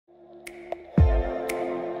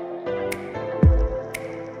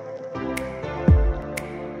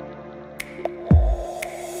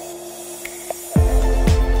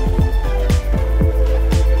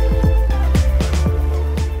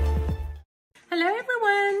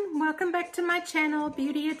welcome back to my channel,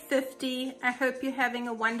 Beauty at 50. I hope you're having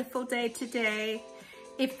a wonderful day today.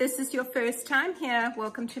 If this is your first time here,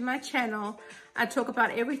 welcome to my channel. I talk about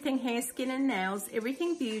everything hair, skin and nails,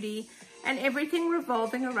 everything beauty, and everything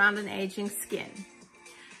revolving around an aging skin.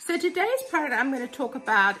 So today's product I'm going to talk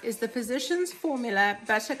about is the Physicians Formula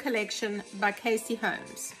Butter Collection by Casey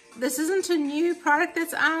Holmes. This isn't a new product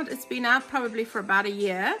that's out. It's been out probably for about a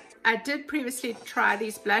year. I did previously try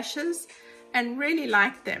these blushes and really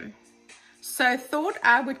liked them. So thought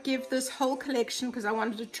I would give this whole collection because I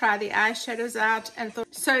wanted to try the eyeshadows out and thought,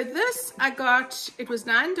 so this I got, it was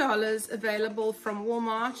 $9 available from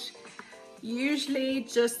Walmart. Usually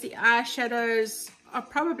just the eyeshadows are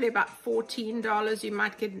probably about $14. You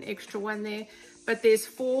might get an extra one there, but there's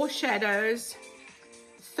 4 shadows,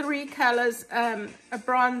 3 colors, a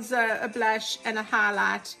bronzer, a blush, and a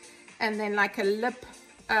highlight, and then like a lip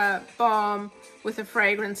balm with a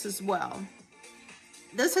fragrance as well.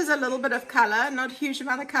 This has a little bit of color, not a huge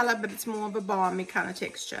amount of color, but it's more of a balmy kind of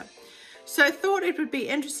texture. So I thought it would be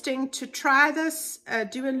interesting to try this,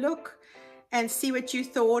 do a look, and see what you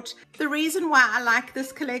thought. The reason why I like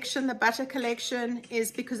this collection, the butter collection,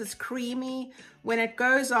 is because it's creamy. When it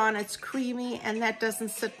goes on, it's creamy, and that doesn't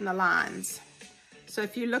sit in the lines. So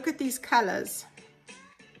if you look at these colors,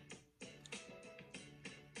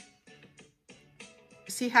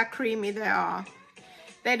 see how creamy they are.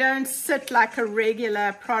 They don't sit like a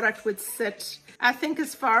regular product would sit. I think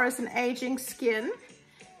as far as an aging skin,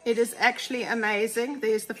 it is actually amazing.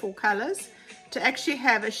 There's the 4 colors. To actually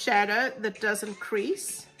have a shadow that doesn't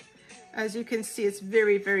crease. As you can see, it's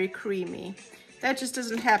very, very creamy. That just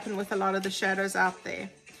doesn't happen with a lot of the shadows out there.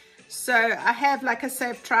 So I have, like I say,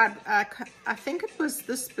 I've tried, I think it was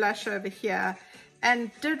this blush over here,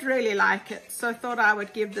 and did really like it. So I thought I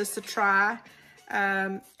would give this a try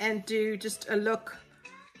and do just a look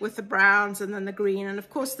with the browns and then the green. And of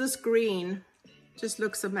course this green just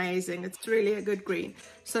looks amazing. It's really a good green.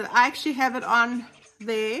 So I actually have it on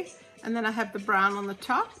there, and then I have the brown on the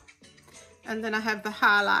top, and then I have the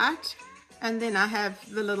highlight, and then I have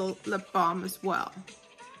the little lip balm as well.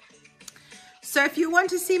 So if you want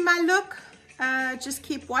to see my look, just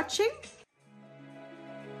keep watching.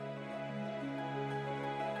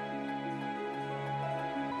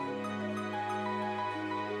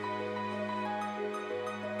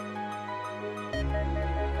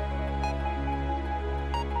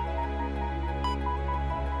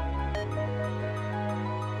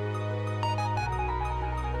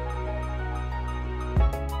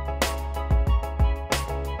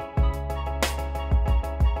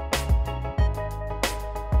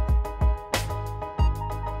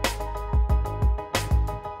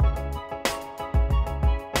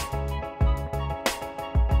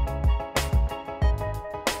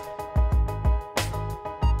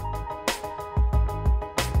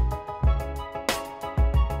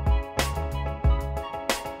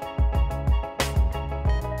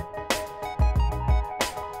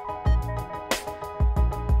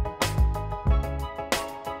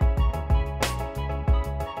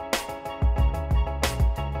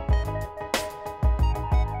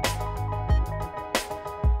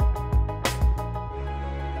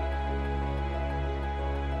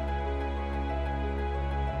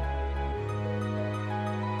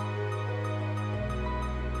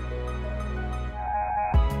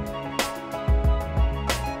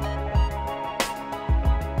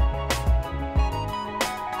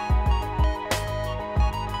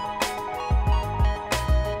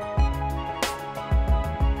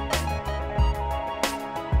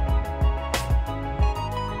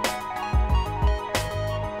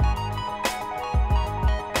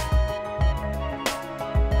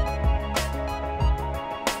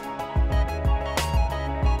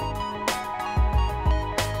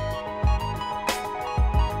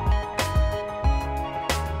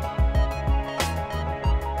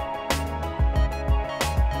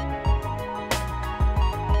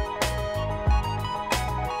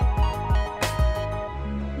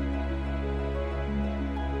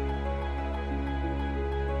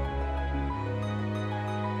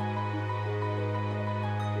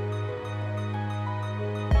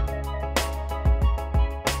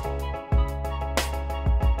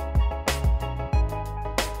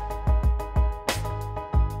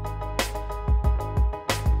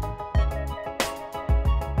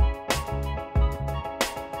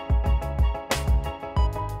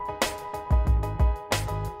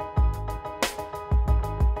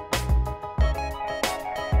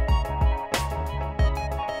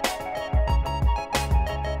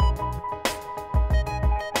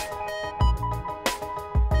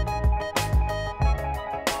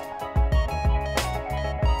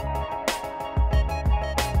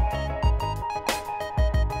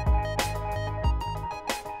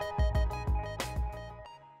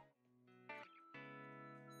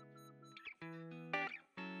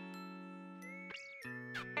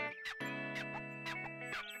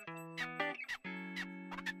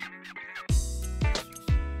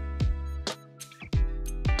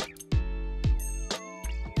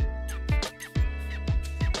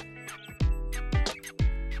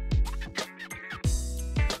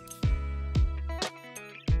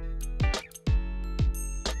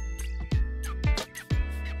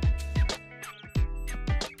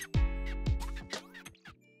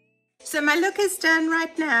 So my look is done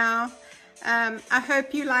right now. I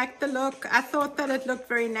hope you liked the look. I thought that it looked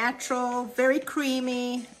very natural, very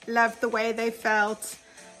creamy. Loved the way they felt.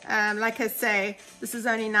 Like I say, this is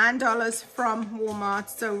only $9 from Walmart,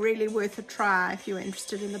 so really worth a try if you're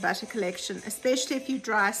interested in the butter collection, especially if you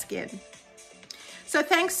dry skin. So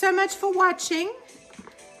thanks so much for watching.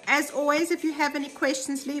 As always, if you have any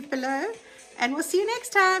questions, leave below, and we'll see you next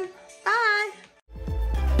time. Bye.